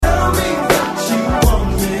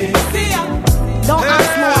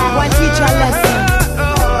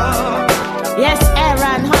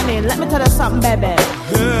something, baby.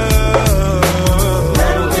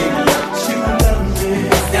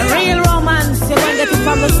 The real romance, you won't get it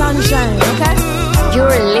from the sunshine, okay? You're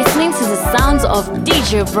listening to the sounds of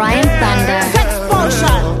DJ Bryan Thunder.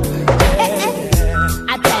 Explosion.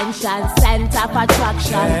 Attention, center of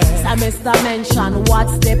attraction. So Mr. Mention,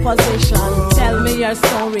 what's the position? Tell me your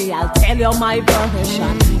story, I'll tell you my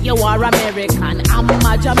version. You are American, I'm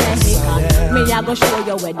a Jamaican. Me, I go show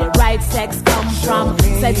you where the right sex come from.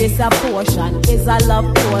 Say this a portion, is a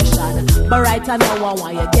love portion. But right now I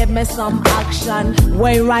want you give me some action.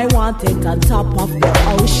 Where I want it on top of the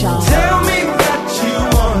ocean. Tell me that you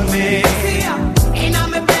want me. In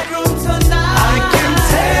my bedroom tonight. I can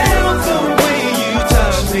tell the way you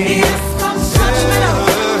touch me. Yes, come touch me now.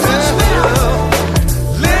 Touch me now.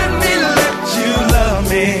 Let me let you love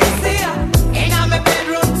me. In my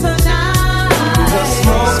bedroom tonight. The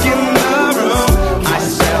smoke in the room, I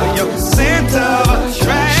smell your scent of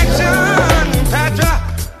attraction. Petra,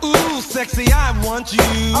 ooh, sexy, I want you.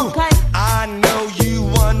 Okay. I know you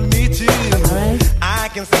want me too. Alright. I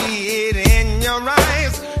can see it in your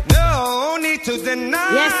eyes. No need to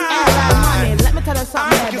deny. Yes, money. Let me tell you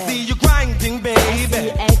something, I baby. can see you grinding,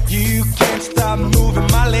 baby. SCX. You can't stop moving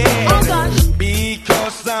my legs. Oh, gosh.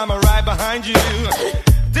 Because I'm right behind you,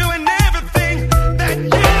 doing everything that you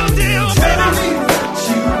do. Tell me that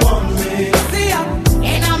you want me.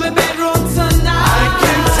 In my bedroom tonight. I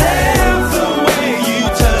can tell the way you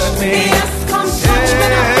touch me. Yes, come touch me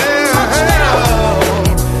now. Touch me now.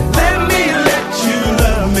 Let me let you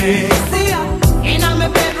love me. In my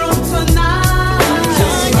bedroom tonight.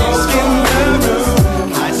 Smoke in the room,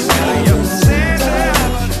 I smell your scent.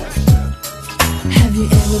 Have you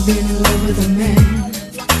ever been in love with a man?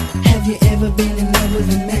 Have you ever been in love with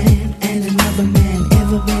a man? And another man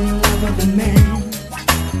ever been in love with a man?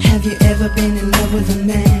 Have you ever been in love with a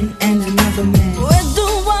man and another man? Where do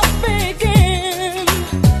I begin?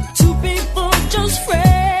 Two people just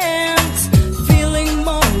friends, feeling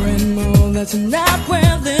more and more. That's not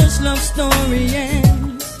where this love story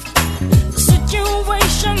ends. The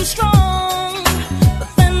situation strong, but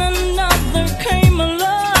then another came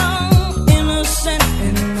along. Innocent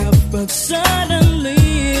enough, but suddenly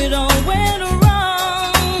it all went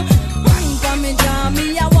wrong. Man, come and join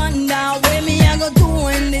me, I wonder where me I go do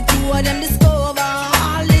when the two of them discover.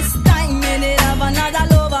 All this time, me did have another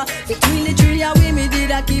lover. Between the three of we, me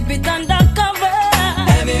did I keep it undercover.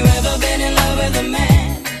 Have you ever been in love with a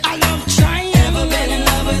man? I love trying. Ever been in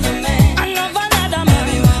love with a man? I love another man. Have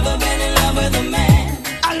you ever been in love with a man?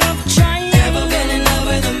 I love trying. Ever been in love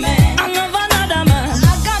with a man? I love another man.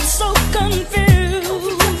 I got so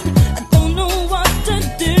confused, I don't know what to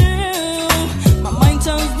do. My mind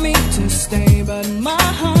tells me to stay, but my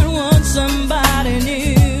heart wants somebody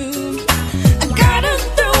new. I gotta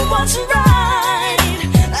do what's right.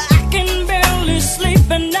 I can barely sleep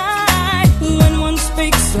at night. When one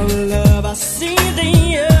speaks of love, I see the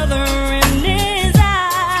other in his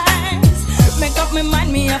eyes. Make up my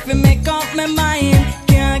mind, me have to make up my mind.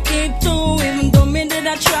 Can't keep to even though me did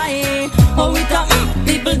I try. Oh, we thought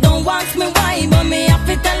people don't want me why, but me have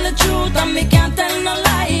to tell the truth and me can't tell no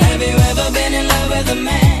lie. Have you ever been in love with a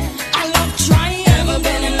man? I love trying. Ever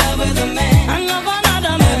been in love with a man? I love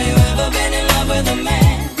another man. Have you ever been in love with a man?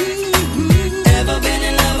 Ever been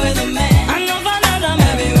in love with a man? I love another man.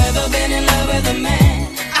 Have you ever been in love with a man?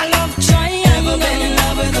 I love trying. Ever been in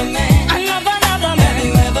love with a man? I love another man. Have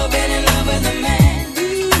you ever been in love with a man?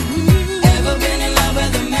 Ever been in love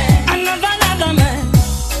with a man? I love another man.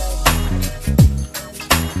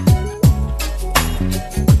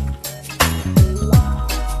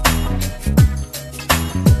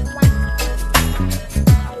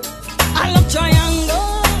 I love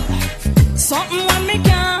triangle, something when me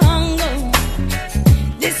can't handle.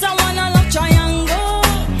 This I wanna love triangle,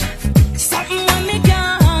 something when me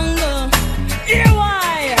can't handle. Yeah,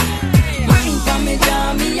 why? Man, come me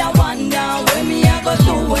down, me I wonder where me I go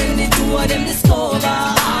do when the two of them discover.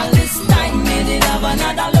 All this time me did have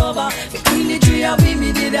another lover. Between the three of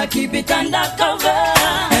me did I keep it undercover.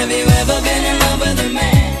 Have you ever been in love with a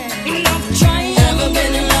man? Love trying. Ever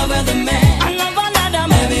been in love with a man? I love another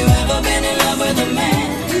man. Have you ever been in love with a man?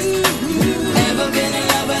 Ever been in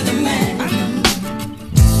love with a man?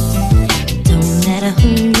 Don't matter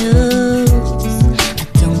who knows, I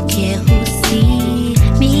don't care who sees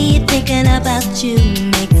me thinking about you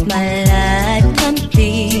makes my life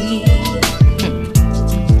complete.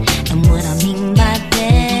 And what I mean by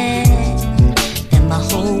that my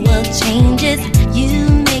whole world changes. You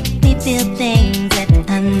make me feel things that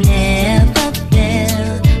I never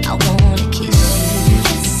felt. I wanna kiss you,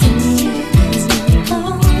 kissing you is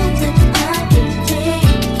all that I can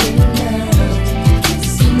take in love.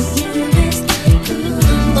 Kissing you is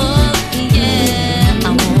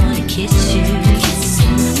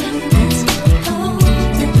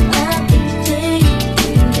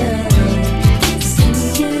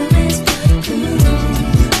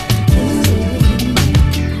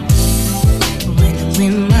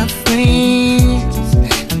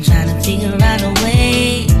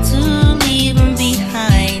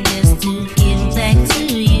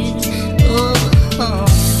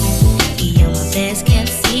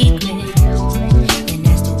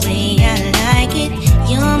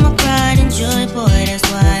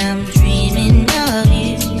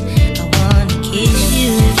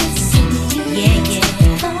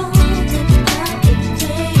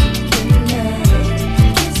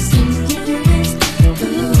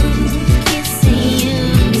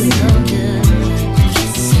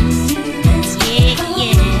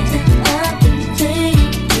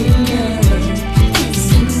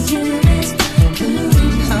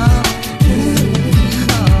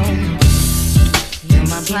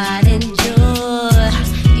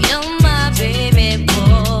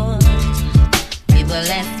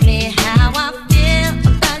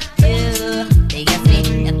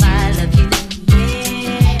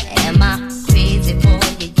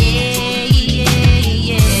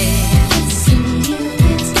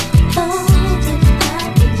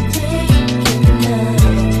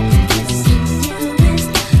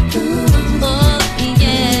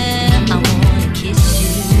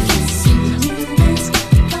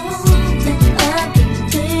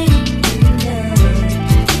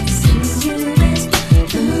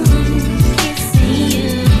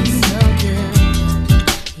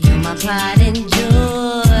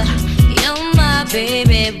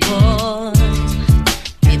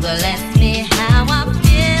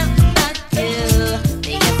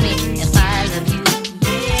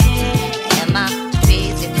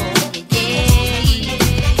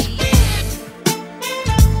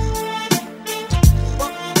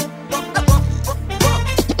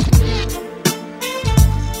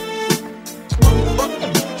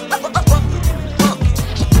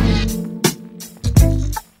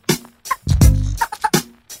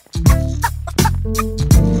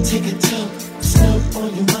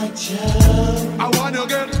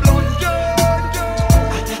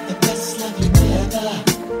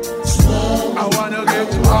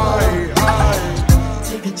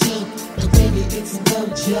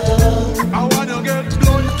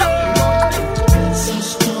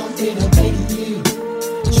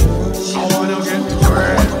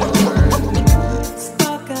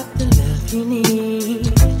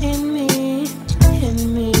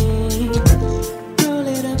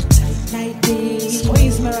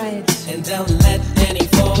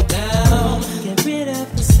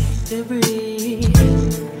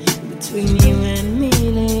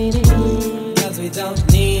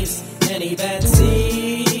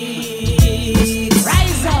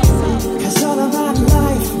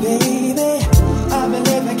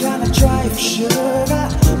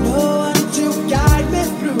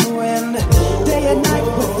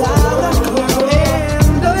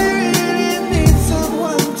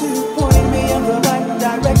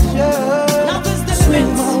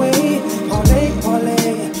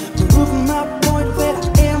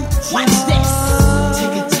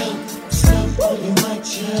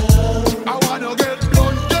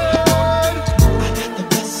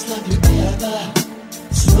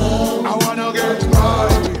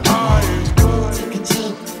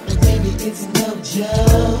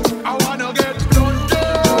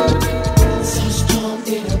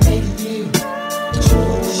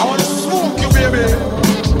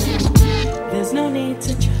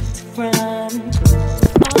front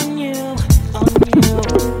on you.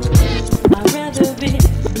 I'd rather be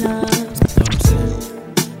blunt.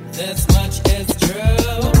 This much is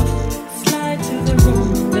true. Slide to the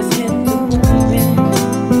room, let's hit the movie.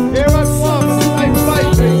 Here I come, like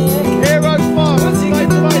fighting. Here I come,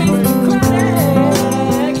 like fighting.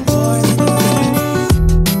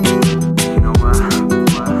 You know what?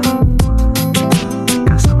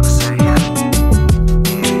 Got something to say. Yeah,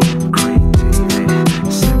 great David,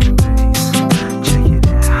 7 days. Check it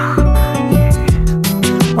out.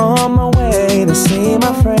 Yeah. On my way to see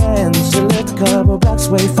my friends, who lived a couple blocks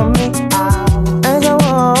away from me. As I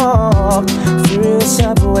walked through the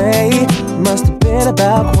subway, must have been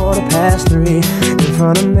about 3:15. In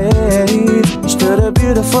front of me stood a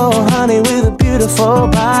beautiful honey with a beautiful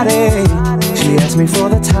body. She asked me for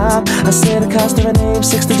the time. I said the cost of her name,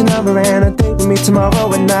 6-digit number, and a date with me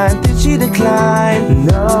tomorrow at 9. Did she decline?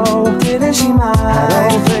 No. Didn't she mind? I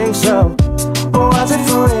don't think so. Was it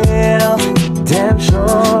for real? Damn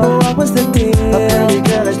sure. What was the deal? A pretty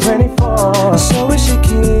girl is 24, so is she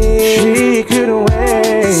keen? She couldn't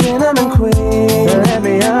wait. Cinnamon queen, let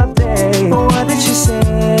me update. What did she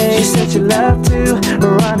say? She said she loved to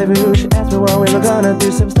rendezvous. She asked me what we were gonna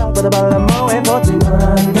do. Some stuff, but about a Moet for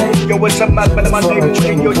Monday. Yo, what's up, man? But Monday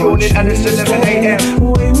morning, your unit, and it's 11 a.m.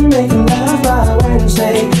 We making love by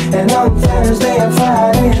Wednesday, and on Thursday and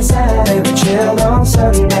Friday and Saturday we chilled on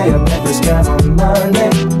Sunday. I met this guy on Monday,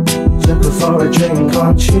 took her for a drink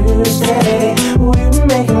on Tuesday. We were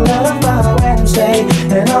making love by Wednesday,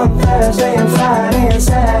 and on Thursday and Friday and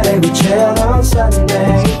Saturday we chilled on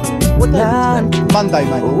Sunday. What time? Monday,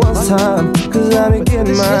 mate. What's time? Cause I been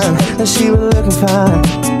getting mine, and she was looking fine.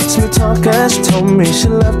 Smooth talker, she told me she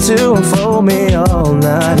loved to unfold me all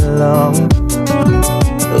night long.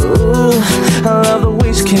 Ooh, I love the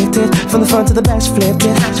way she kicked it, from the front to the back she flipped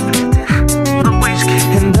it.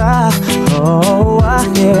 And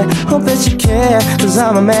yeah, hope that you care, cause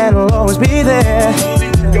I'm a man who'll always be there.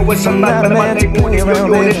 Yo, what's up, man? But Monday morning, your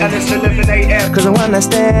unit, and it's 11 a.m. Cause the one night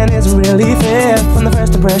stand isn't really fair. From the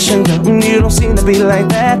first impression, girl, you don't seem to be like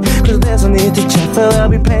that. Cause there's no need to check, but there'll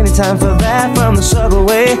be plenty time for that. From the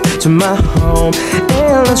subway to my home,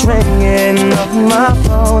 endless ringing off my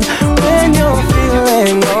phone. When you're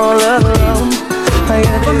feeling all alone, I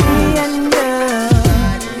got for me and you,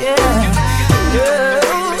 yeah.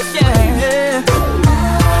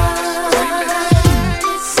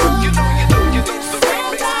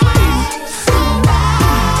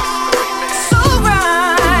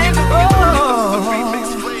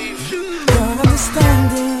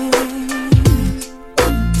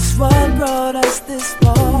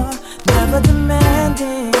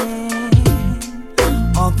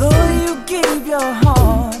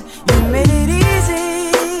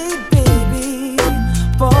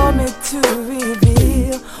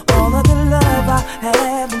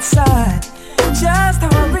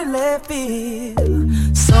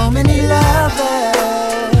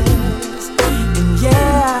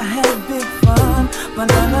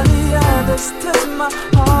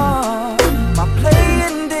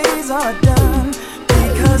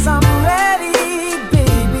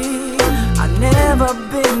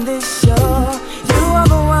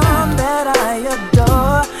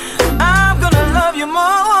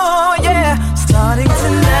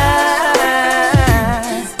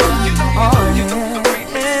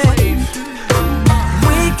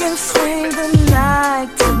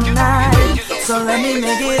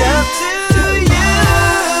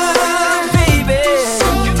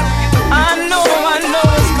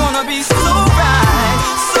 Be so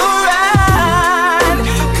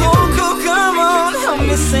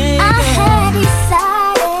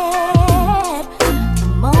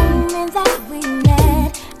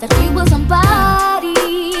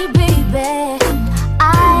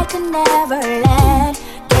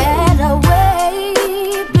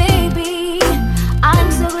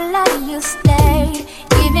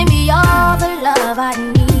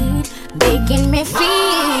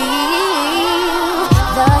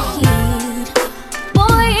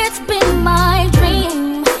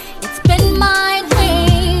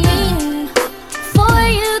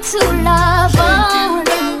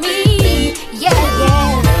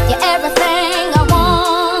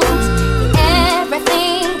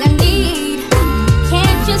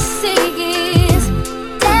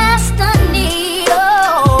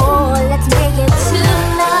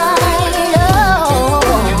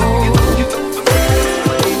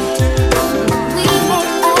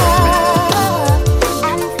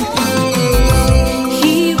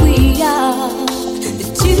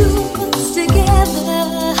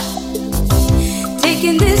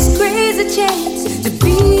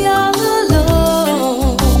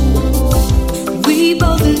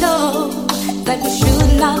that we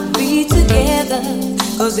should not be together.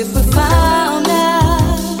 'Cause if we found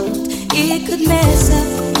out, it could mess up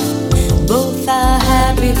both our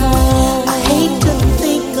happy homes. I hate to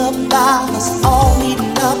think about us all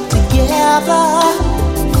meeting up together.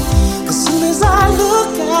 As soon as I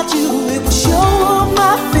look at you, it will show on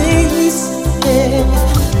my face. Yeah.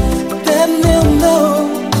 Then they'll know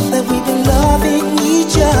that we've been loving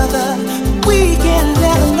each other. We can't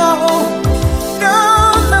let them know. No,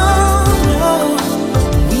 no, no.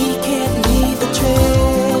 We can't leave a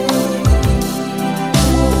trail.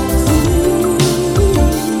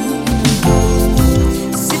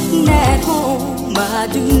 Sitting at home, I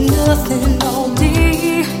do nothing all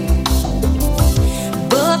day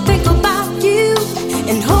but think about you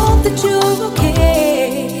and hope that you're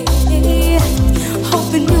okay.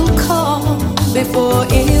 Hoping you'll call before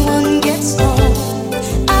anyone gets home.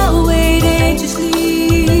 I'll wait anxiously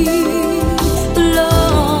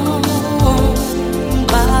alone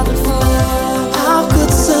by the phone. How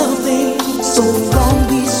could something so wrong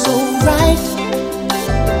be so right?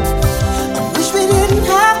 I wish we didn't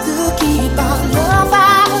have to keep our love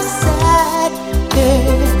out of sight. Yeah.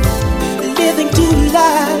 Living two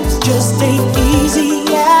lives just ain't easy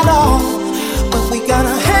at all. But we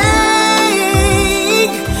gotta hang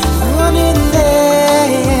on in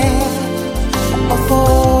there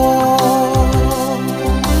before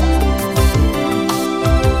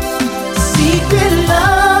secret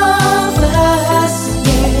lovers.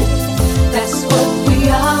 Yeah, that's what we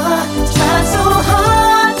are. Trying so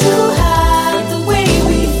hard to hide the way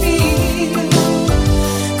we feel.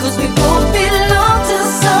 'Cause we both belong to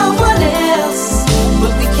someone else,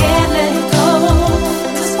 but we can't let go.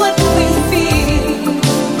 'Cause what we feel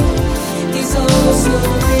is oh so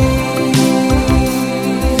real,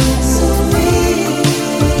 so real,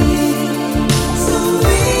 so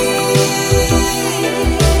real.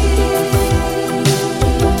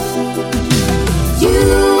 You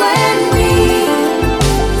and me,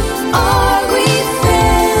 are we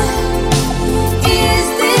fair? Is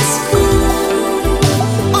this cool,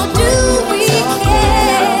 or do we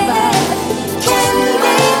care? Can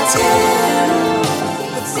they tell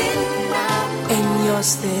what's in our And you're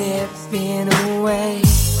stepping away.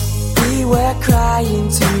 We were crying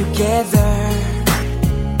together.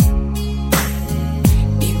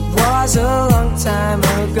 It was a long time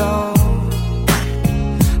ago.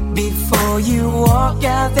 Before you walk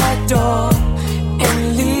out that door and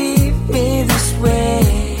leave me this way,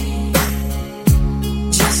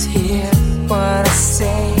 just hear what I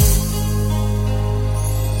say.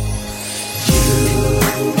 You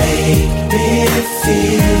make me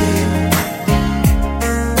feel.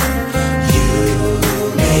 You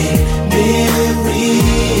make me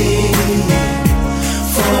real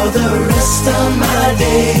for the rest of my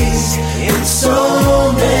days in so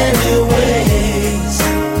many ways.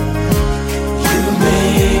 You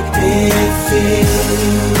make me feel.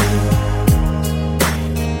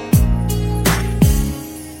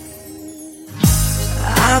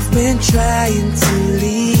 I've been trying to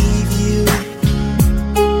leave you.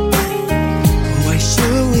 Why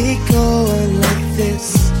should we go on like this?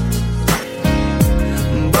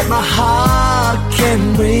 But my heart can't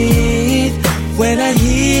breathe when I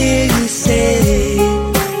hear you say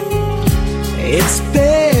it's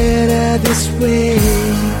better this way.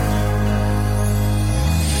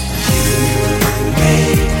 You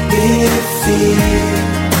make me feel.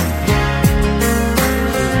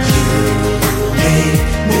 You make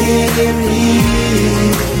me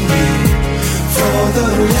real for the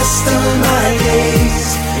rest of my days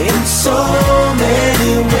in so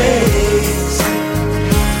many ways.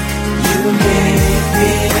 You make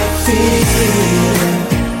me feel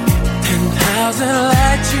 10,000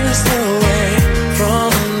 light years away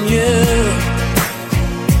from you.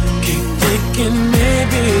 Keep thinking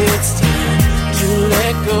maybe it's time to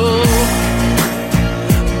let go,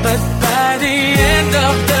 but by the end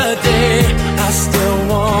of the day, I still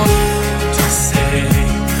want to say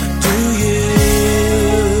to you.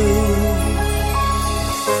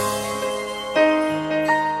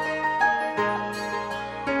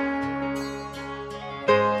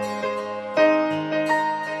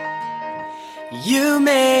 You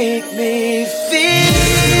make me feel.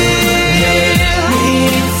 Me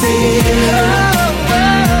feel.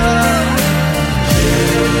 You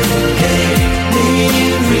make me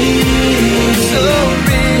real. So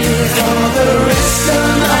real. For the rest of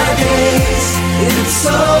my days in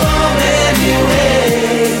so many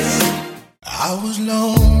ways. I was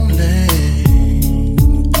lonely.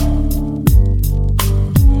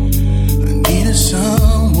 I needed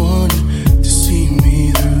someone to see me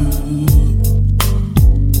through.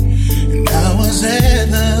 And I was at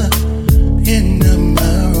the end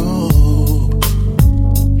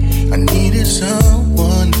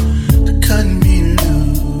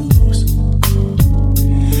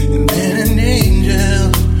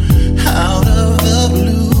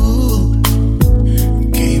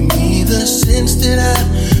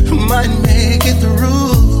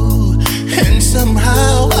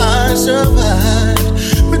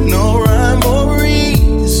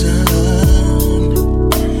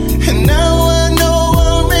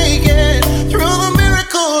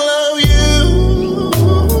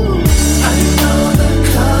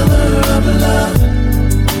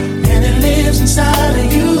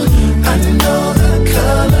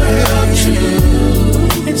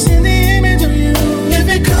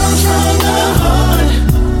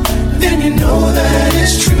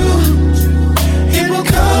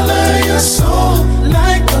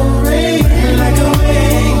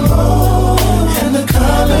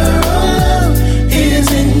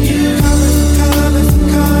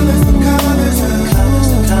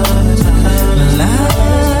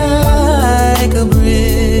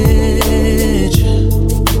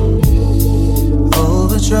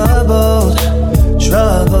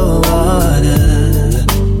troubled water.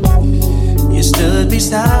 You stood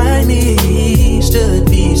beside me,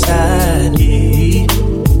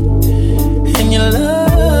 and your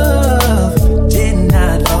love did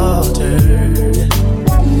not falter.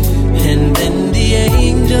 And then the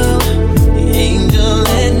angel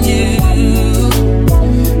and you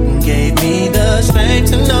gave me the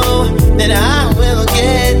strength to know that I will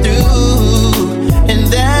get through, and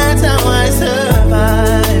that's how I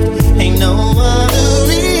survived. Ain't no other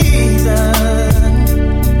reason.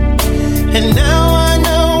 And now I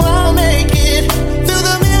know I'll make it through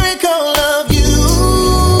the miracle of you.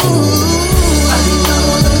 I know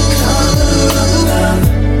the color of love,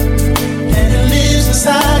 and it lives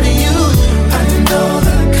inside of you. I know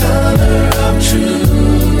the color of truth.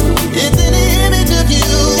 It's an image of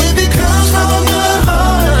you. If it comes from your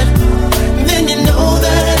heart, then you know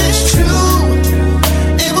that it's true.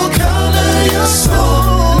 It will color your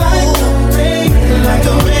soul like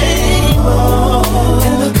a rainbow.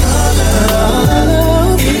 And the color of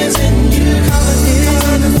love is in you.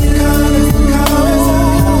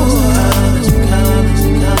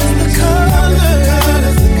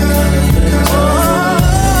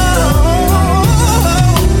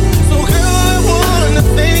 So girl, I wanna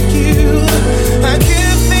thank you. I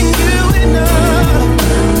can't thank you enough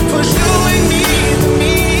for showing me the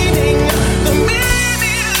meaning of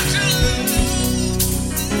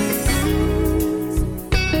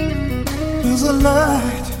There's a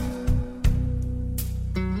light,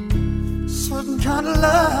 certain kind of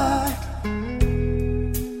light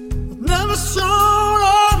that never shone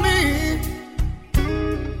on me.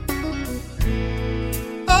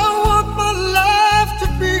 I want my life to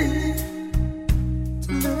be,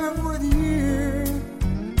 to live with you,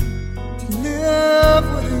 to live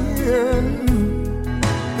with you.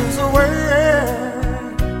 There's a way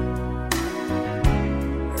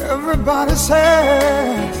everybody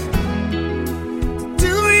says,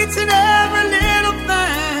 do each and every little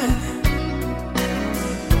thing,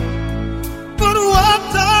 but what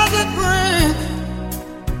does it bring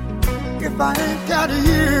if I ain't got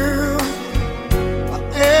you? I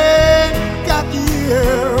ain't got you.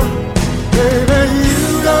 Baby, you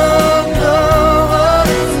don't know what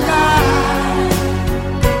it's like.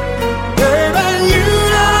 Baby, you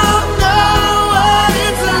don't know what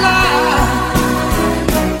it's like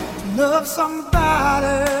to love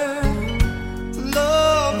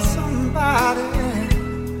somebody,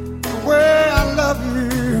 the way I love you.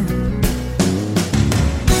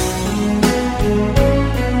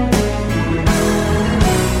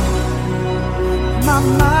 My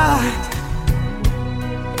mind,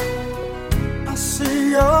 I see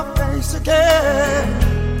your face again.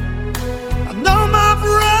 I know my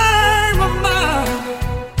frame of mind.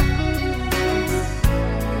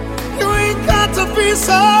 You ain't got to be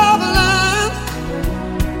so blind.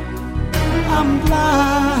 I'm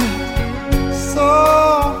blind, so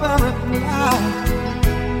very blind.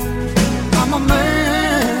 I'm a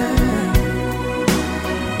man.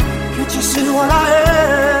 Can't you see what I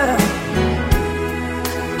am?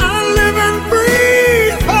 I live and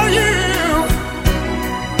breathe for you.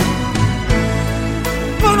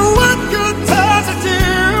 But what good does it do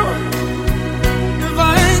if I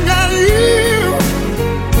ain't got you?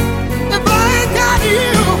 If I ain't got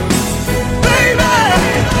you, baby,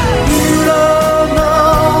 you don't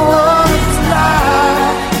know what it's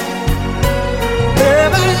like.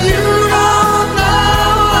 Baby, you don't know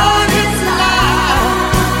what it's like.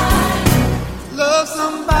 Love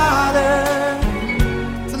somebody.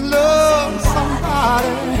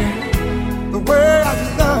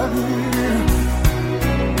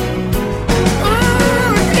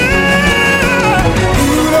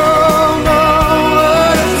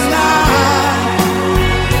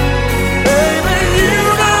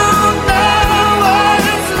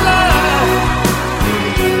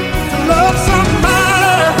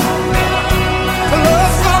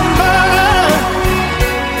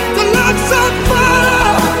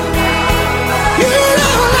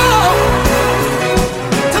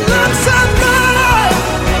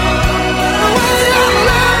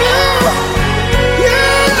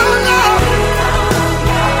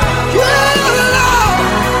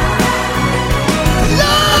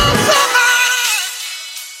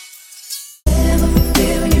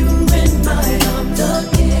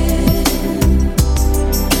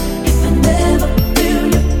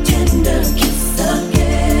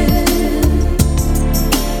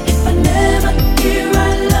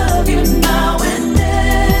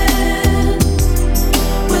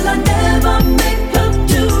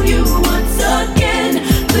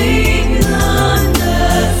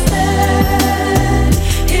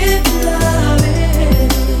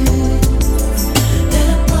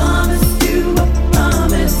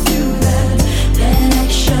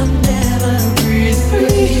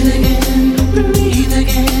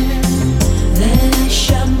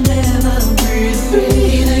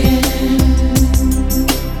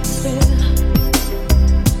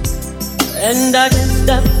 And I can't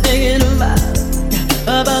stop thinking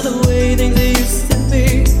about the way things used to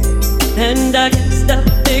be. And I can't stop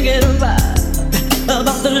thinking about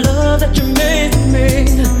the love that you made to me.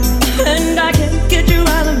 And I can't get you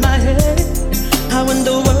out of my head. How in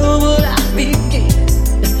the world would I begin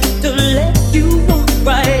to let you walk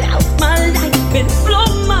right out my life and blow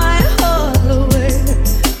my heart away?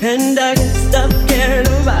 And I can't stop caring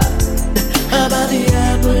about the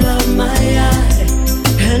apple of my eye.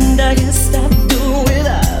 And I can't stop doing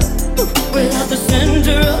without the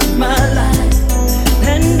center of my life.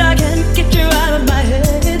 And I can't get you out of my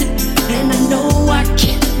head. And I know I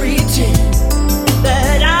can't pretend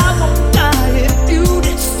that I won't die if you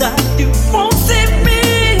decide you won't see me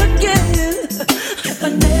again. If I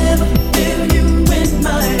never feel you in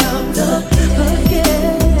my arms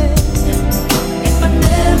again. If I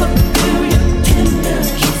never feel your tender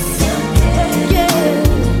kiss again.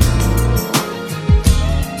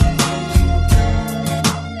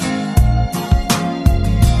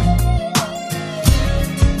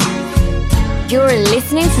 You're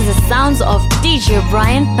listening to the sounds of DJ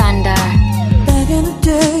Bryan Thunder. Back in the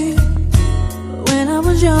day, when I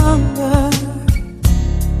was younger,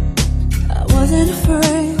 I wasn't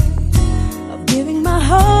afraid of giving my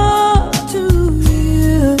heart to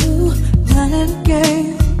you. Now that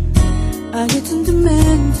again, I get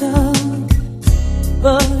sentimental,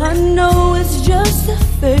 but I know it's just a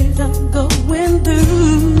phase I'm going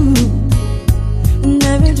through. And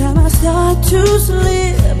every time I start to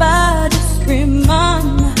slip, I just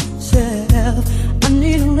remind myself I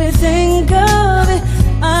need only think of it.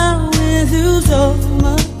 I went through so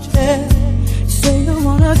much hell. Say you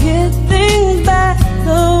wanna get things back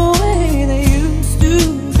the way they used to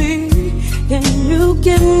be. Can you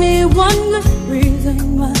give me one good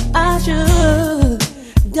reason why I should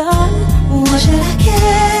die? Why should I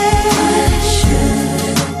care? Why should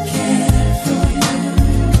I care for you?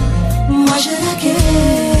 Why should I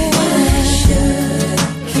care? Why should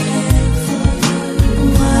I care for you?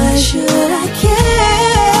 Why should I care?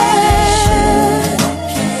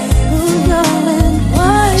 Oh, darling,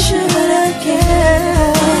 why should I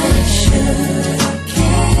care? Why should I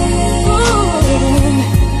care? Ooh.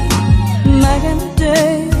 Back in the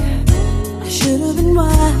day, I should have been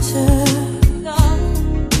wiser.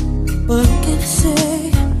 What can I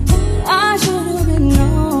say? I should have been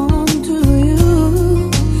known to you,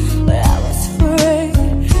 but I was afraid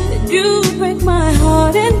that you would break my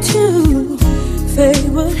heart in two. Fate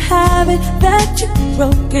would have it that you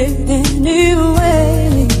broke it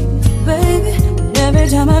anyway, baby. Every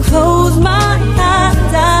time I close my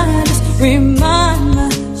eyes, I just remind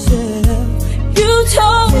myself you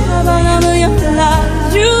told me about all of your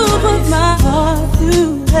lies. You put my heart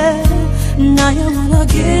through hell. Now you wanna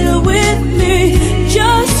get with me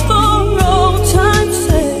just for old time's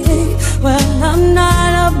sake. Well, I'm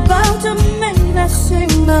not about to make that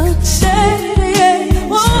same mistake.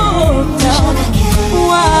 Whoa, no.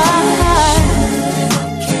 Why?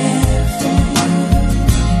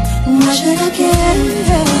 Why should I care?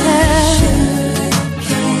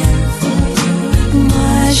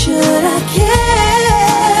 Why should I care?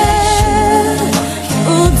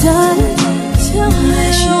 Oh, darling, tell me why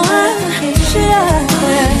should I?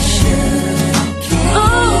 Oh,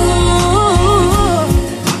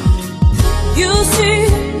 you see,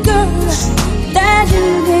 girl, that you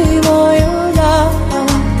gave all your love.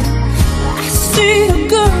 I see a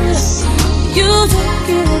girl, you don't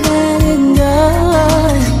give that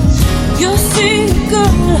enough. You see,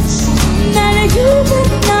 girl, that you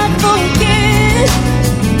would not forget.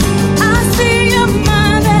 I see your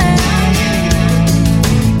mind that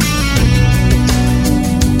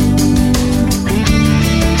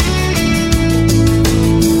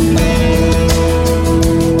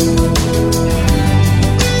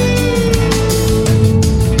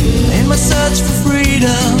In my search for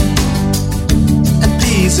freedom and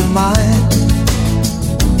peace of mind,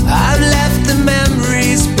 I've left the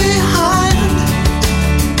memories behind.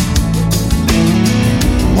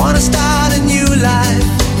 Wanna start a new life,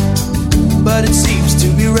 but it seems to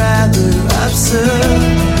be rather absurd.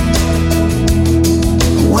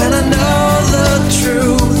 When I know the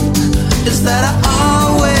truth is that I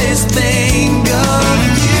always think of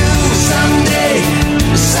you. Someday,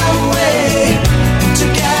 some way,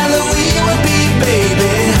 together we would be,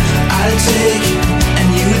 baby. I'd take and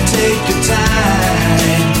you would take your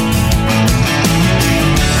time.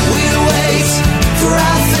 We'd wait for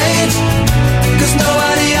our fate, 'cause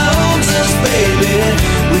nobody owns us, baby.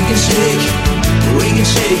 We can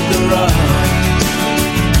shake the rock.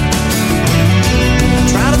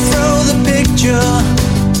 Try to throw the picture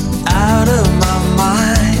out of my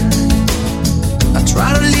mind. I try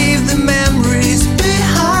to leave the memory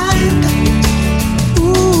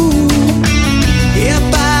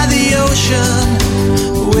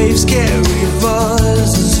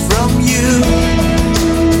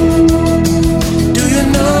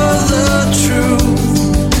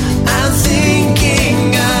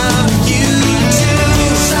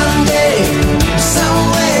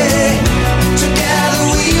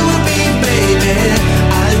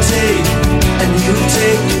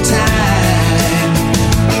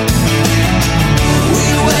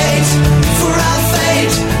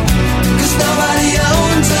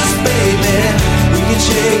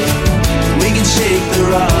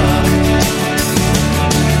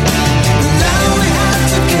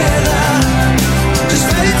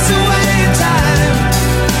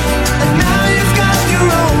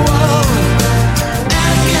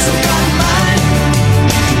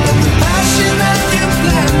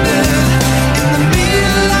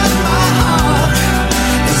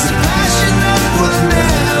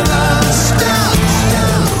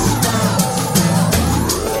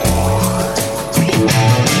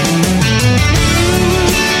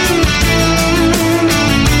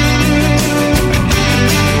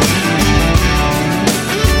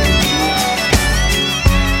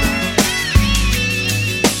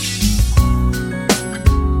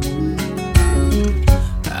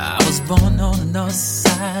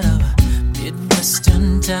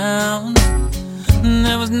town.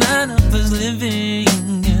 There was 9 of us living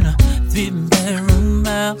in a 3-bedroom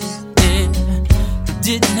house. Yeah, we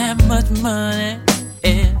didn't have much money.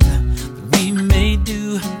 Yeah, but we made do.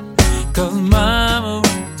 'Cause mama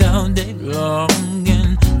worked all day long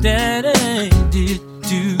and daddy did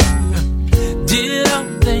too. Did all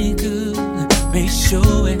they could, make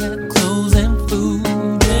sure we had clothes and food.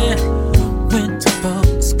 Yeah, went to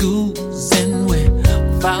public schools and we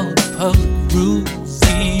followed public rules.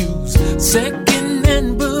 We used second-hand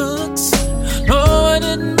books. No, I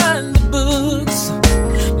didn't mind the books.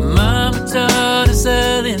 Mama taught us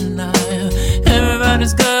early in life.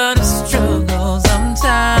 Everybody's got a struggle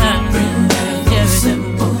sometimes. Bring back those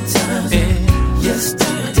simple times. Yeah.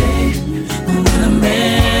 Yesterday, when a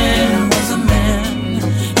man was a man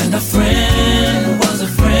and a friend was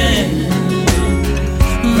a friend.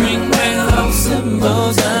 Bring back those simple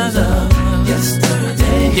times of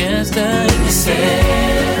yesterday. Yesterday, you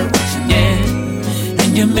said what you meant,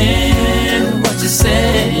 and you meant what you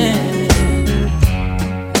said.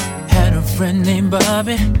 Had a friend named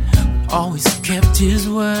Bobby, always kept his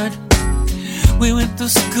word. We went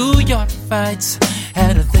through schoolyard fights,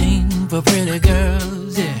 had a thing for pretty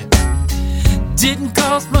girls, yeah. Didn't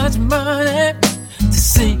cost much money to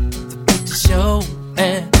see the picture show,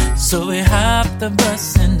 yeah. So we hopped the bus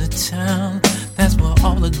into town. That's where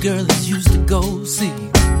all the girls used to go see.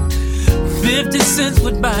 50 cents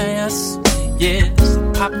would buy us, yes,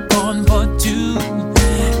 popcorn for 2.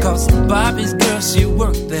 'Cause Bobby's girl, she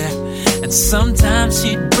worked there, and sometimes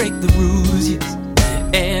she'd break the rules, yes.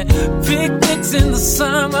 And picnics in the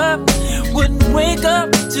summer wouldn't wake up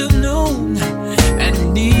till noon.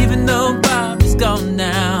 And even though Bobby's gone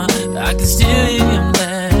now, I can still hear him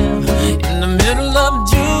laugh in the middle of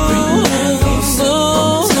June.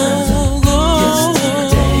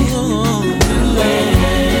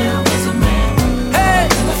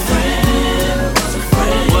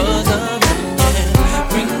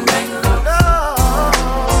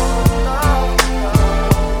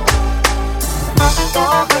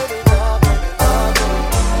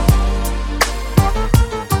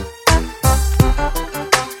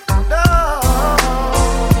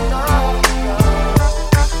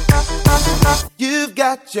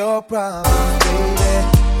 Got your problems, baby,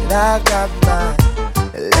 and I got mine.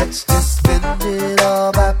 Let's just spend it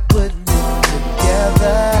all by putting it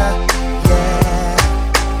together. Yeah.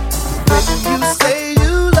 When you say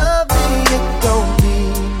you love me, it don't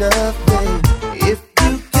mean nothing. If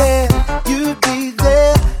you care, you'd be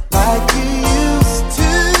there like you used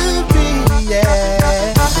to be.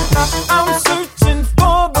 Yeah. I'm searching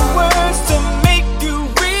for the words to make you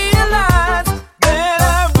realize that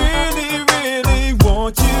I really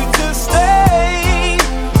want you to stay.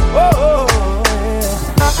 Oh,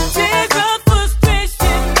 yeah. Tears of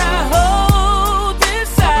frustration I hold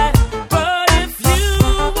inside, but if you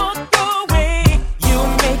walk away,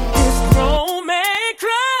 you'll make this grown man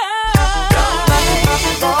cry.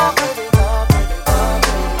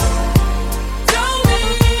 Don't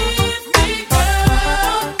leave me,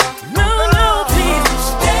 girl. No, no, please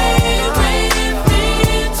stay with me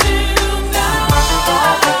tonight.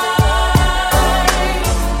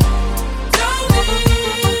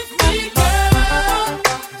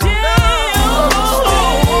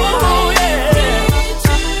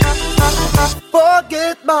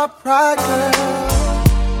 Forget my pride, girl.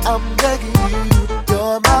 I'm begging you.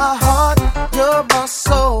 You're my heart, you're my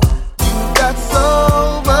soul. You got so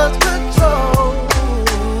much control.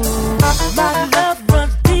 My love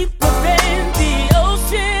runs deeper than the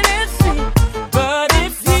ocean and sea. But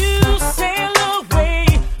if you sail away,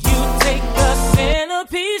 you take a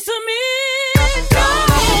centerpiece of me.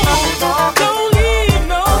 Don't leave,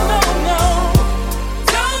 no, no, no.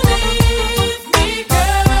 Don't leave me,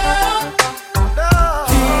 girl.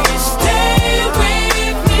 Please stay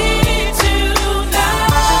with me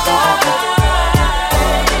tonight.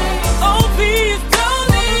 Oh, please don't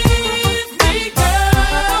leave me,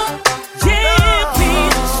 girl. Yeah,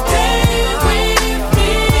 please stay with me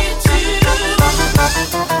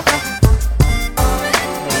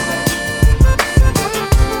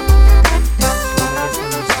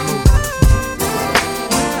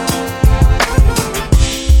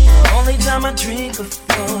Only time I drink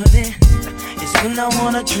before it is when I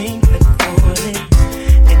wanna drink before it.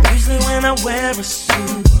 And usually when I wear a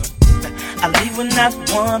suit, I leave with not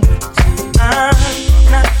one but 2. I'm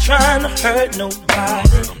not trying to hurt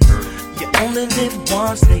nobody. You only live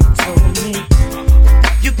once, they told me.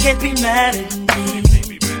 You can't be mad at me,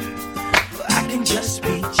 but I can just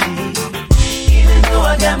be cheap. Even though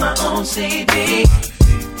I got my own CD,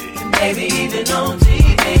 and maybe even on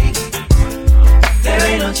TV, there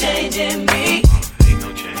ain't no change in me.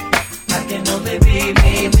 only be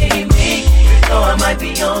me, me, me. You know I might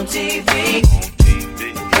be on TV,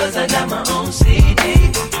 cause I got my own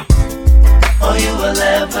CD. All you will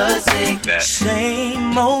ever see,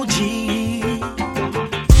 same OG.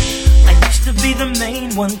 I used to be the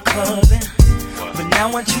main one clubbing, but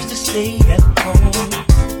now I choose to stay at home.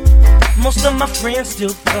 Most of my friends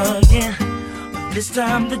still thugging, but this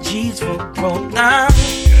time the G's for broke. I'm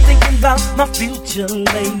thinking about my future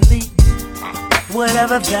lately,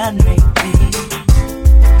 whatever that may be.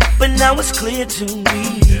 But now it's clear to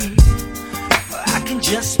me, I can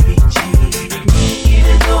just be G.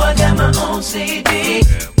 Even though I got my own CD,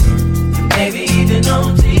 maybe even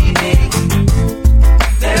on TV,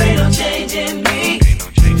 there ain't no change in me.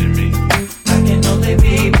 I can only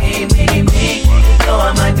be me, me, me. Even though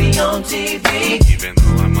I might be on TV,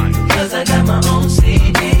 cause I got my own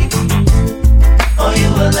CD. All you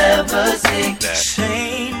will ever see,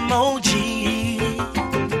 same OG.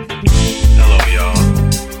 Hello, y'all.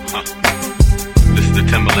 This is the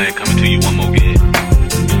Timberland coming to you one more again.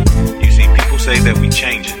 You see, people say that we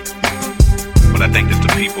changing, but I think it's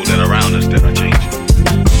the people that are around us that are changing.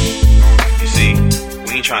 You see,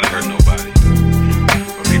 we ain't trying to hurt nobody,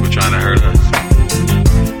 but people trying to hurt us.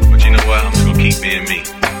 But you know what? I'm just gonna keep being me.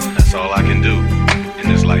 That's all I can do in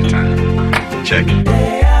this lifetime. Check it.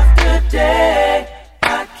 Day after day,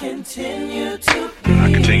 I continue to be.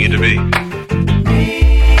 I continue to be.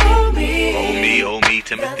 Me, oh me. Oh me, oh me,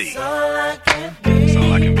 Timothy. That's all I can be. That's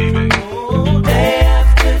all I can be, baby. Oh, day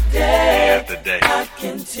after day, day after day, I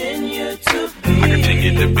continue to be. I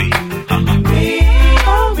continue to be. Me,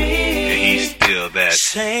 oh me. And he's still that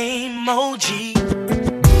same OG.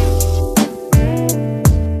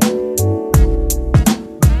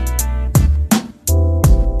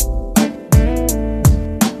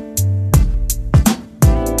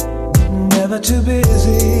 Never too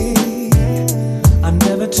busy, I'm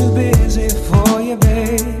never too busy for you,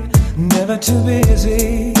 babe. Never too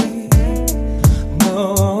busy,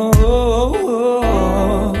 no.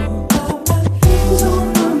 I've got things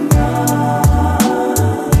on my mind.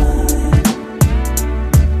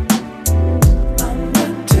 I'm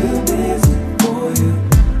not too busy for you.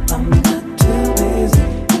 I'm not too busy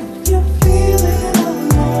if you're feeling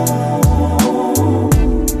alone.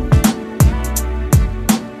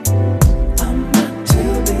 I'm not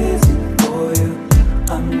too busy for you.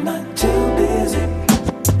 I'm not too busy.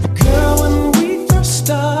 Girl, when we first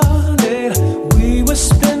started, we were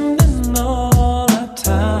spending all our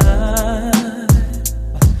time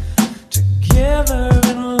together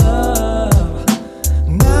in love.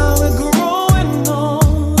 Now we're growing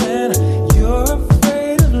old and you're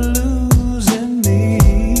afraid of losing me.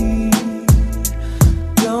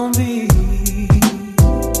 Don't be.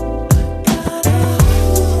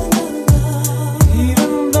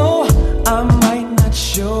 Even though I might not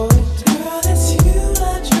show it, girl, it's you I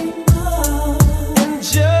dream of. And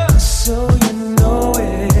just so you know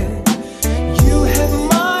it, you have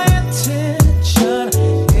my attention.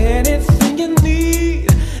 Anything you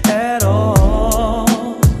need at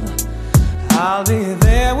all, I'll be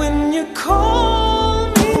there when you call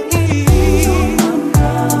me.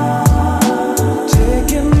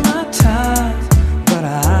 Taking my time, but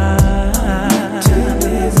I'm too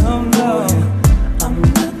busy. I'm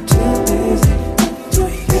not too busy.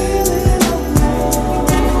 You're feeling alone.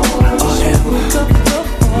 Pick up the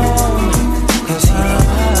phone, 'cause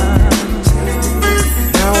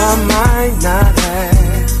now I might not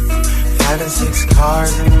have 5 and 6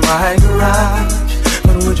 cars in my garage,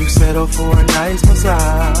 but would you settle for a nice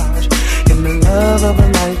massage in the love of a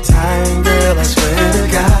lifetime, girl? I swear to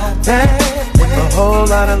God, that with a whole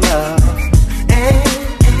lot of love and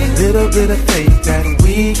a little bit of faith that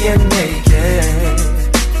we can make it.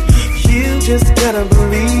 You just gotta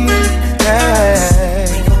believe that.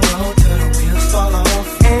 Bring the road till the wheels fall off,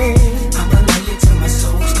 and I'ma love you till my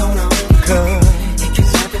soul's gone on. 'Cause it can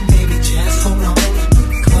happen, baby, just hold on.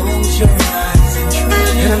 Close your eyes and dream.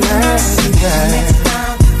 And imagine that. Next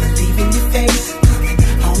time, never leaving your face. Coming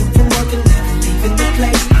home from work and never leaving the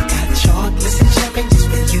place. I got chocolates and champagne just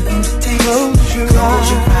for you to taste. Close your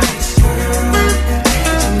eyes, girl.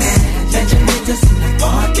 Imagine us in the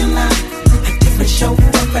parking lot. A different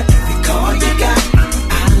chauffeur for every car you got.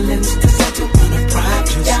 I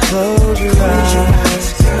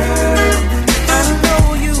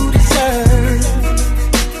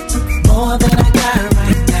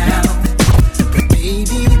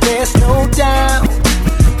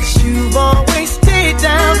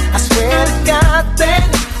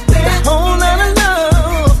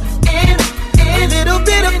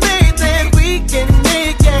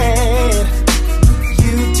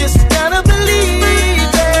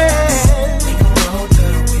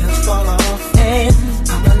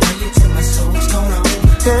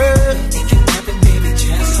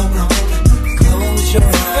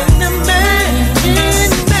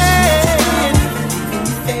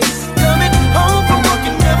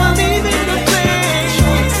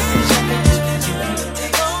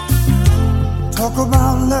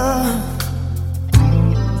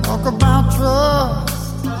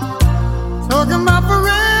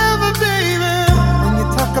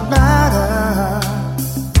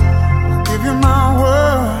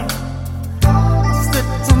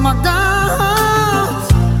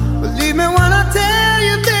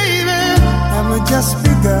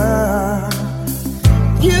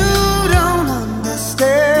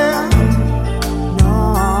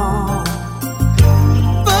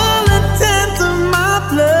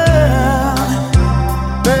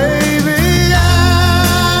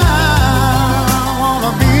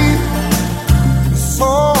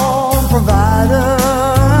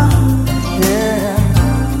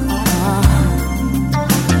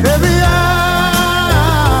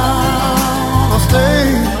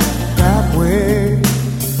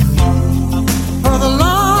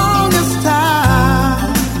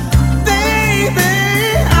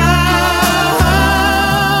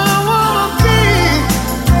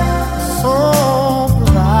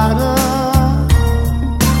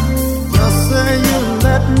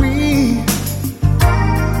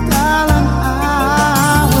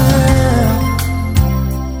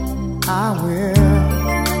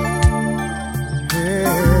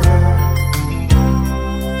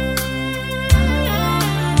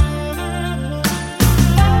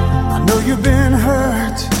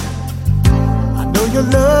your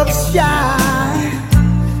love is shy.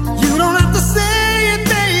 You don't have to say it,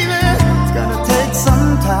 baby. It's gonna take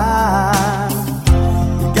some time.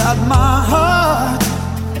 You got my heart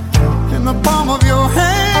in the palm of your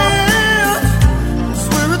hand. I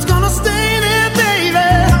swear it's gonna stay there, baby.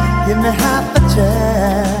 Give me half a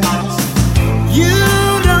chance. You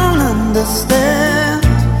don't understand.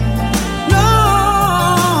 No,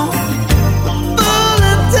 the full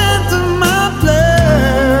intent of my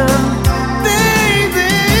plan,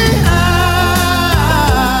 baby. I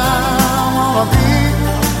wanna be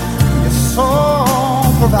your sole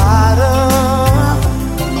provider.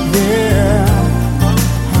 Yeah.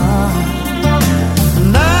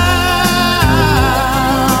 And I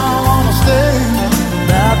wanna stay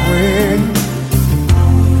that way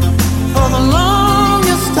for the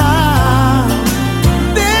longest time,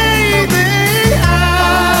 baby. I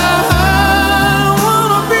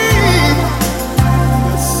wanna be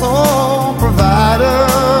your sole provider.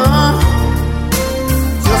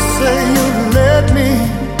 Just say you let me,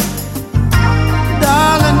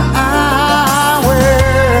 darling, I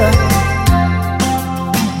will.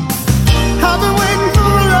 I've been waiting for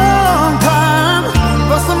a long time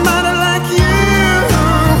for somebody like you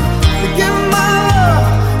to give my love,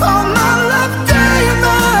 all my love, day and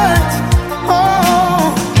night.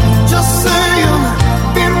 Oh, just say you'll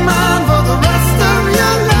be mine for the rest of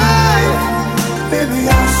your life. Baby,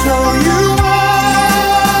 I'll show you why.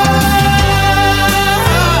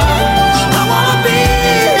 I wanna be.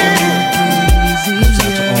 Shout out to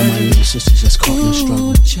all my little sisters that's caught in the struggle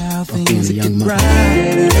of being a young mother. I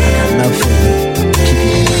got love for you.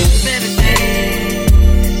 Keep it going.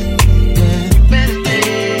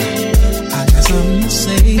 I got something to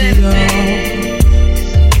say to y'all.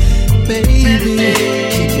 Baby,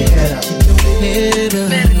 keep your head up. Keep your head up. Keep your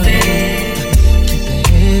head up.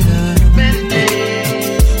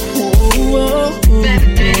 Oh, oh, oh, yeah. Keep your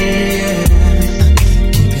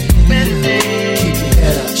head up. Keep your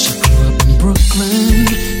head up. She grew up in Brooklyn,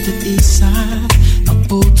 the east side of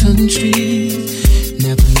Fulton Street.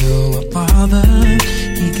 Never knew her father,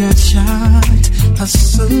 he got shot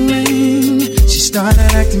hustling. She started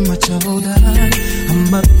acting much older. Her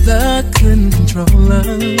mother couldn't control her.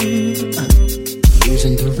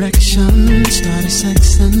 Losing direction, started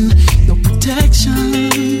sexing, no protection.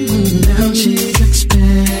 Now she's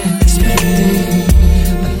expecting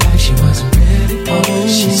a life she wasn't ready for.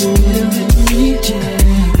 She's feeling rejected.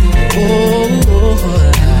 Oh,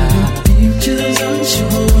 her future's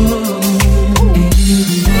unsure.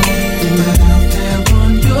 And you're out there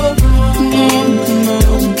on your own.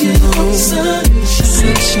 Don't give up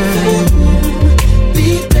sunshine. Be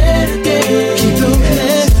better, girl. Keep your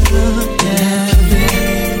head up, yeah.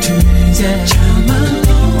 To raise a child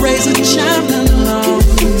alone. Raise a child alone.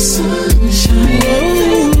 Give up sunshine.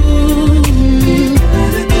 Be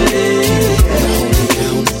better, girl. Hold it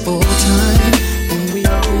down full time. On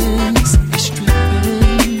weekends, be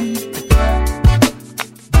stripping.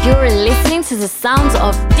 You're listening to the sounds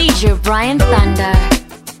of DJ Bryan Thunder.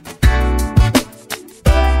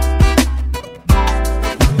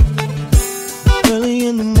 Early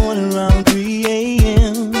in the morning, around 3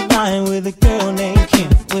 a.m., lying with a girl named Kim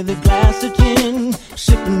with a glass of gin,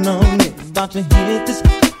 sipping on it, about to hit this.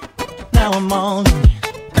 Now I'm on it.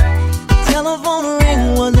 Telephone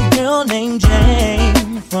ring, was a girl named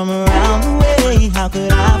Jane from around the way. How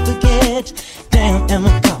could I forget? Damn,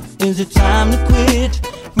 Emma caught. Is it time to quit?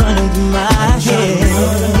 Running through my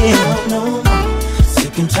head. No,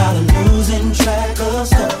 sick and tired of losing track of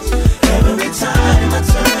stuff. Every time I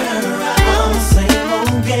turn around, the same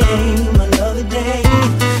old game. Another day,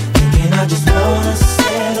 thinking I just wanna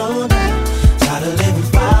settle down. Tired of living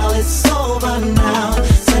foul, it's over now.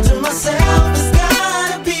 Said to myself, there's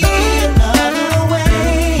gotta be another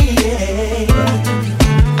way.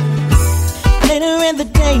 Later in the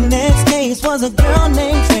day, next case was a girl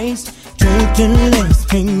named Trace. Draped in lace,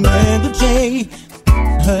 pink Mary J.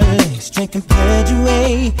 Her legs drinking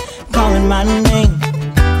Perrier, calling my name.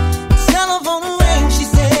 Telephone ring, she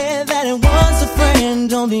said that it was a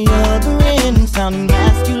friend on the other end, sounding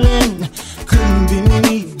masculine. Couldn't be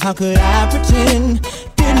me, how could I pretend?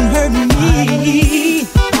 Didn't hurt me.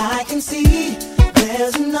 I can see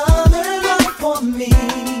there's another life for me.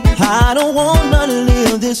 I don't wanna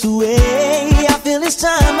live this way. I feel it's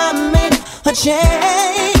time I made a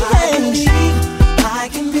change. I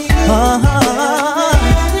can be and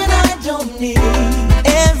I don't need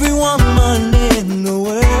every woman in the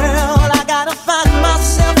world. I gotta find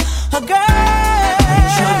myself a girl.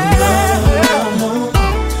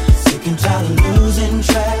 Sick and tired of losing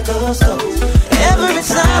track of stuff. Every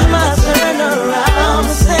time I turn around,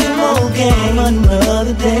 the same old game.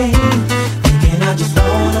 Another day, thinking I just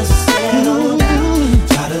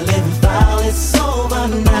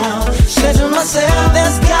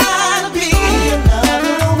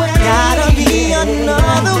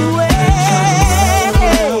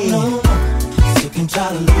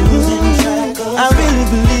losing track of I really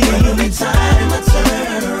believe every time I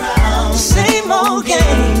turn around. Same old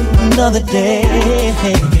game, another day.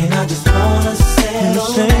 And I just wanna settle the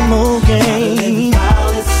same old game.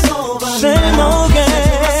 Same old game.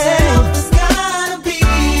 There's gotta be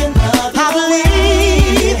another I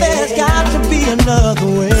believe there's got to be another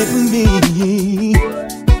way for me.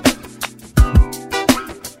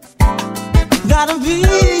 Gotta be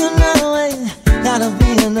another way. Gotta be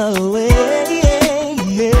another way.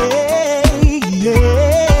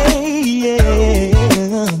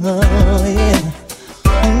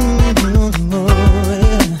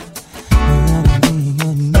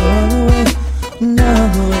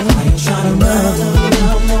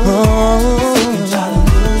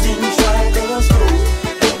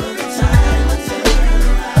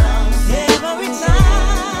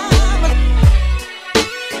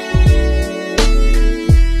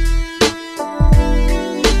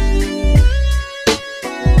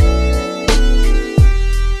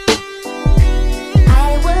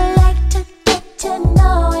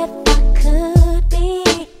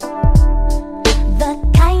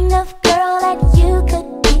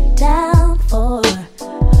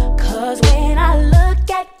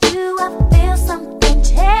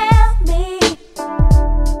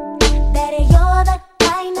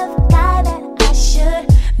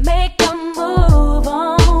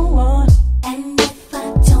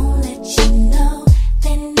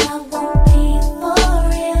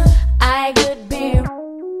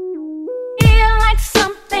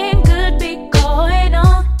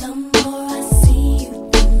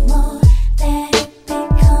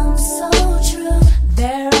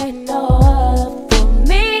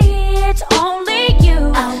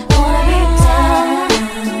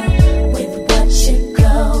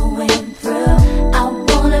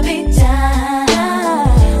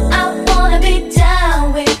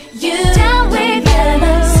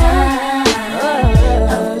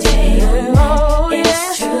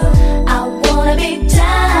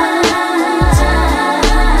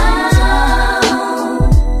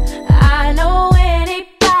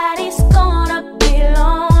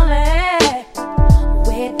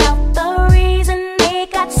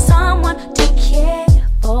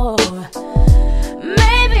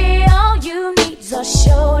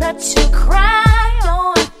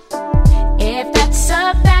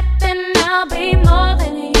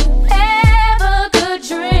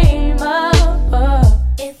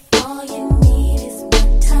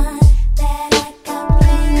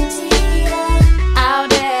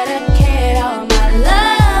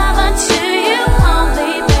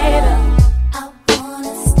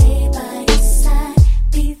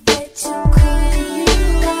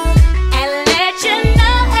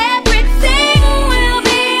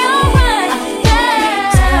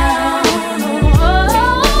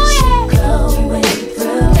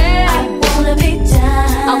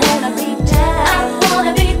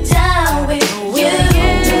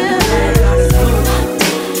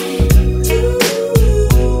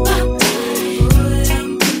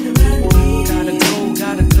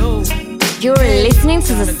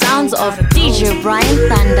 Of DJ BRYAN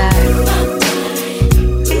Thunder.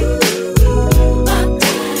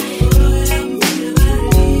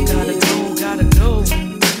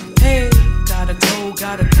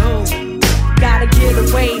 Gotta get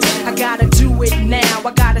away, I gotta do it now.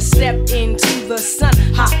 I gotta step into the sun,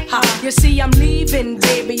 ha ha. You see I'm leaving,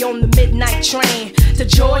 baby, on the midnight train to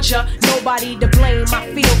Georgia, nobody to blame, I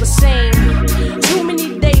feel the same. Too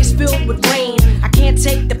many days filled with rain, I can't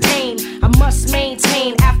take the pain, I must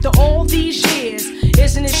maintain after all these years.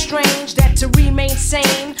 Isn't it strange that to remain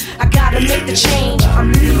sane, I gotta make the change,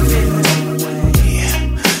 I'm leaving.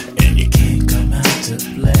 And you can't come out to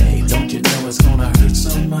play, don't you know it's gonna hurt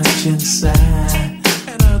so much inside?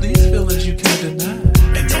 And all these feelings you can't deny.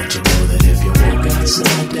 And don't you know that if you walk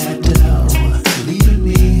outside that door, leaving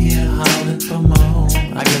me here howling for more,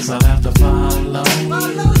 I guess I'll have to follow you.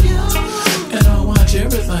 And I'll watch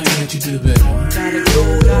everything that you do, baby. Gotta go,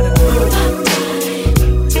 gotta go.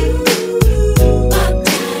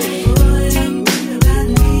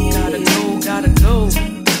 Gotta go, gotta go.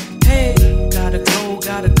 Hey.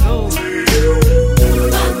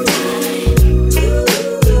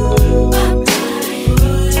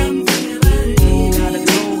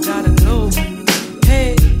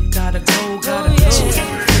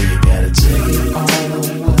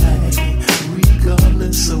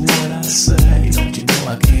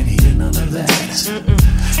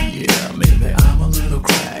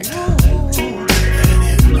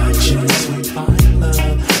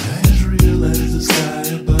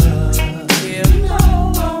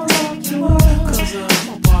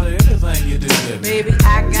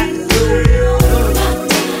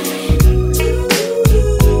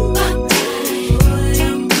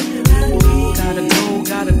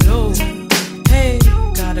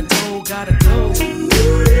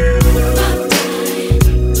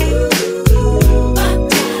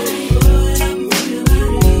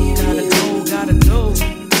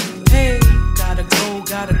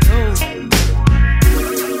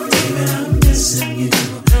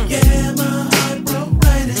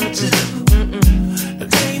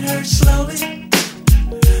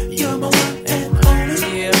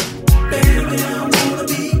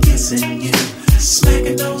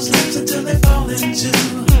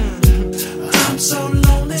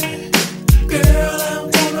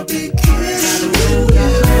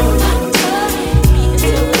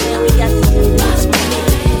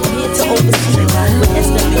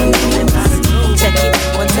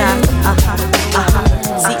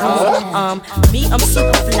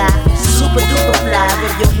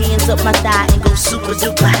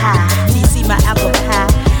 high. Do you see my apple pie?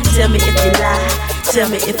 Tell me if you lie. Tell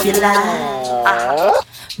me if you lie.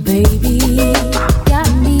 Baby, got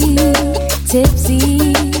me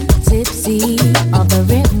tipsy, tipsy,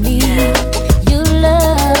 offering me your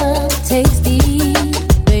love, tasty,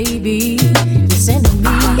 baby. You're sending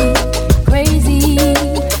me crazy,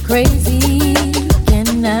 crazy.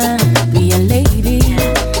 Can I be a lady?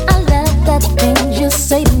 I love that thing you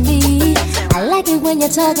say to me. I like it when you're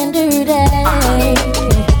talking dirty.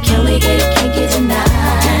 Can we get kinky tonight?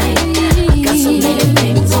 I got so many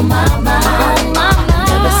things on my mind.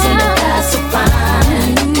 Never seen a guy so fine.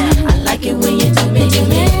 I like it when you do me, do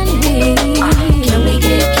me. Can we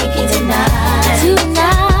get kinky tonight?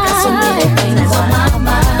 Got so many things on my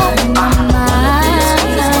mind. Wanna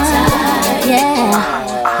squeeze me tight.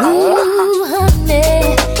 Yeah. Ooh, honey,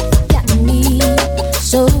 got me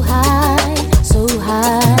so high, so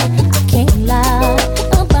high. I can't lie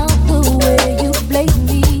about the way you play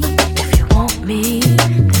me. If you want me,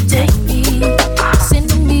 then take me,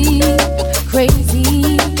 send me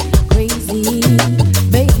crazy, crazy,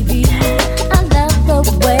 baby. I love the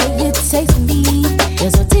way you taste me.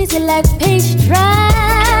 You're so tasty like peach dry.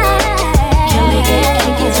 Can we get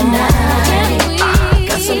kinky tonight?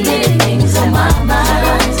 Got so many things on my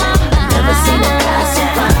mind. Never seen a guy so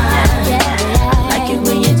fine. I like it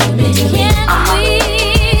when you do me, do me.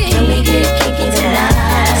 Can we get kinky tonight?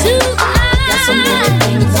 Got so many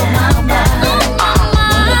things on my mind.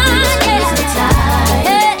 Wanna feel squeeze me tight.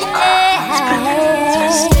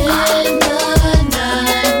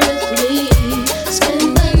 Spend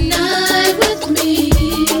the night with me.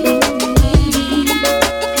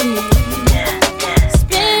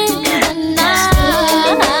 Spend the night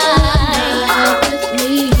with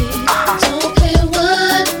me. Don't care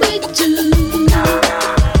what we do.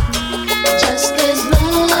 Just as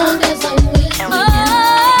long as I'm with you.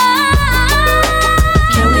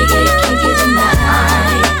 Can we get kinky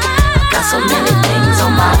tonight? Got so many things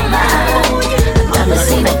on my mind. Never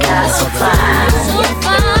seen a guy so fine.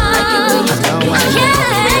 Like it when you do me,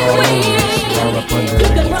 do me. All up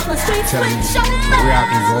under telling me where I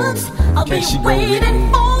can go. Can she go with me?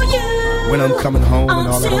 When I'm coming home and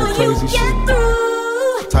all that old crazy shit.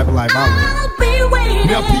 Type of life I live.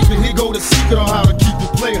 Now people, here go the secret on how to keep a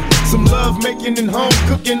player. Some love making and home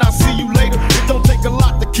cooking, I'll see you later. It don't take a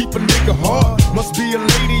lot to keep a nigga hard. Must be a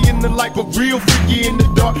lady in the life, a real freaky in the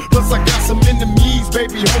dark. Plus I got some enemies,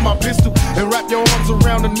 baby, hold my pistol. And wrap your arms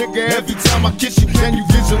around a nigga every time I kiss you. Can you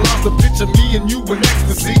visualize the picture, me and you in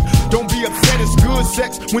ecstasy? Don't be upset, it's good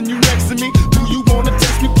sex when you next to me. Do you wanna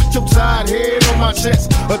test me? Put your tired head on my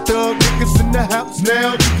chest. A thug nigga's in the house,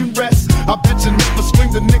 now you can rest. I bet you never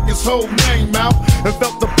screamed the nigga's whole name out and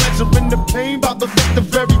felt the pleasure and the pain, about to lick the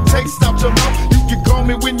very taste out your mouth. You can call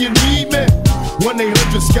me when you need me.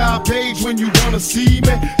 1-800 Sky Page when you wanna see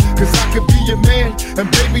me. Cause I could be your man, and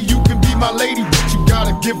baby you can be my lady. But you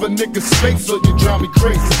gotta give a nigga space or you drive me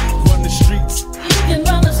crazy. Run the streets. You can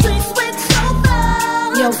run the streets with your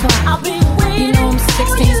love. Yo, Pop, you know I'm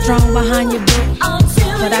 16 strong behind your book,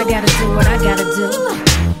 but I gotta do what I gotta do.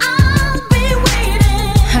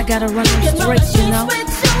 I gotta run them streets, you know.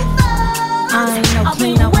 I ain't no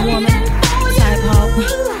clean up woman type hoe,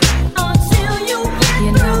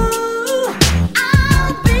 you know.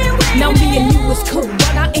 Now me and you is cool,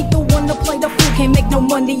 but I ain't the one to play the fool. Can't make no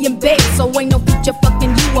money in bed, so ain't no future fucking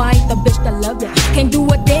you. I ain't the bitch that love you. Can't do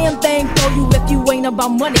a damn thing for you if you ain't about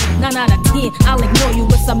money. 9 out of 10, I'll ignore you,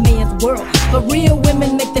 it's a man's world. But real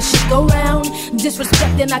women make the shit go round.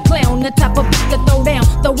 Disrespecting I clown, the type of bitch to throw down.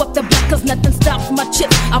 Throw up the back cause nothing stops my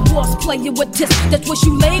chips. I boss playin' with tips, that's what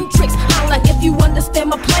you lame tricks. Holla if you understand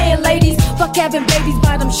my plan, ladies. Fuck having babies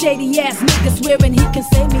by them shady ass niggas swearing he can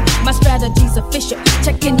save me. My strategy's official,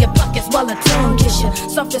 check in your pockets while I tongue kiss you.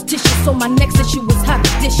 Soft as tissue, so my next issue was hot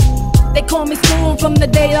to dish. They call me Storm from the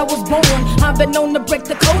day I was born. I've been known to break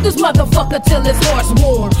the coldest motherfucker till his heart's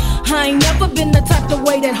warm. I ain't never been the type to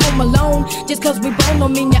wait at home alone. Just cause we born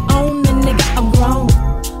don't mean you own, and nigga, I'm grown.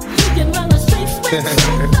 You can run the streets with your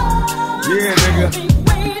love. Yeah, nigga.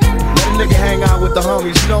 Let a nigga hang out with the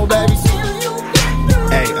homies, you know, baby.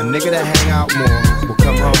 Hey, a nigga that hang out more will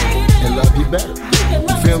come home and love you better.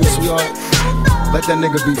 You feel me, sweetheart? Let that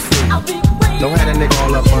nigga be free. Don't have that nigga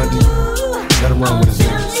all up under you. Let him run with his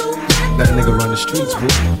niggas. Let a nigga run the streets, boo.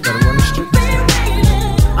 Let him run the streets.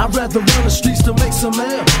 I'd rather run the streets to make some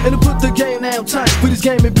mail and to put the game down tight. For these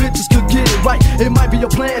gaming bitches could get it right. It might be a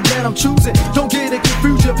plan that I'm choosing. Don't get it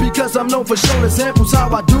confused because I'm known for showing examples how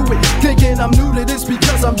I do it. Thinking I'm new to this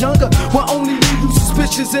because I'm younger. Will only leave you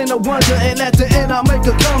suspicious and a wonder. And at the end I make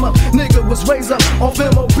a come up. Nigga was raised up off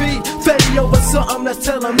MOB. Fetty over something that's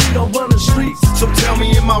telling me don't run the streets. So tell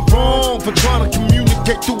me, am I wrong for trying to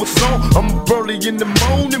communicate through a song? I'm early in the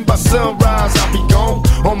morning, by sunrise I'll be gone.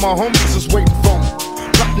 All my homies is waiting for me,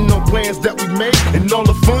 plotting on plans that we made and all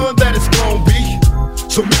the fun that it's gonna be.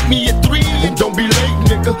 So meet me at 3 and don't be late,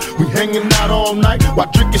 nigga. We hanging out all night while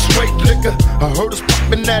drinking straight liquor. I heard us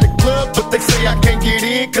popping at a club, but they say I can't get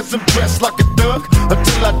in cause I'm dressed like a thug.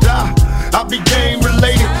 Until I die, I'll be game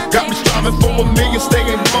related. Got me striving for $1 million,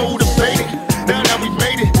 staying motivated. Now that we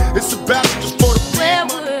made it, it's a battle just for the where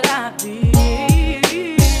would I be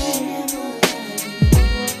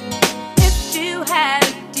if you had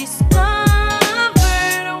discovered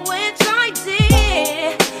which I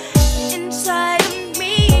did inside of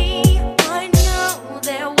me? I know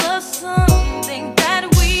there was something that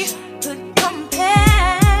we could compare.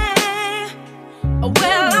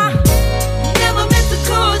 Well, I never meant to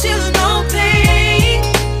cause you no pain.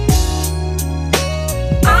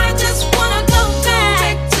 I just wanna go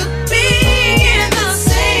back to being the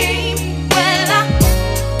same. Well, I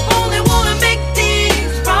only wanna make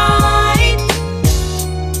things right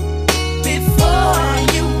before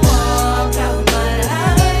you walk out my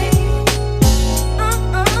life.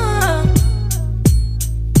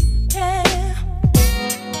 Yeah.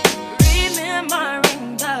 Remembering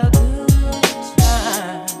the good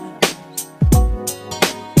times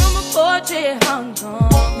from a portrait hung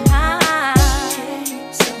on high.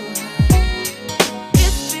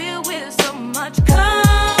 It's filled with so much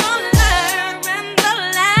color and the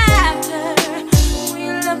laughter we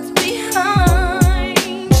left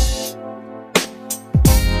behind.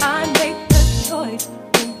 I made the choice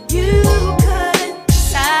when you couldn't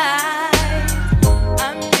decide. I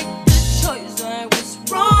made the choice, I was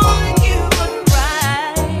wrong, you were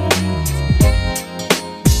right.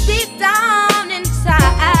 Deep down inside,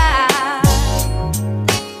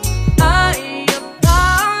 I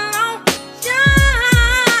apologize.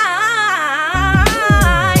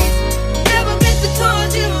 Never meant to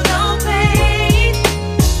cause you no pain.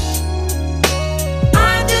 I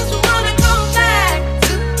just wanna go back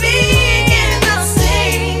to being the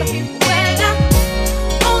same. Well, I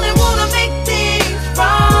only wanna make things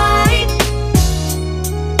right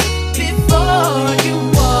before you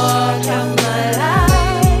walk out my life.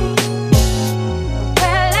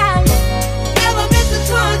 Well, I never meant to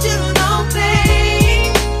cause you no pain.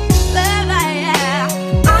 But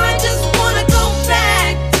I just wanna go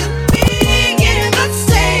back to being the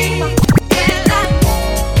same. Well, I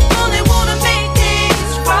only wanna make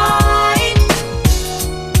things right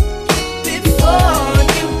before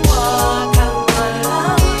you walk out my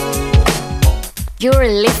life. You're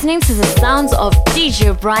listening to the sounds of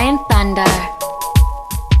DJ Bryan Thunder.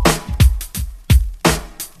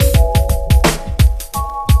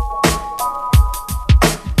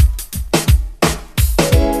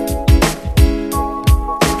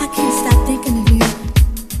 I can't stop thinking of you.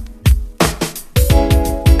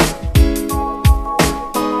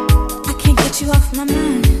 I can't get you off my mind.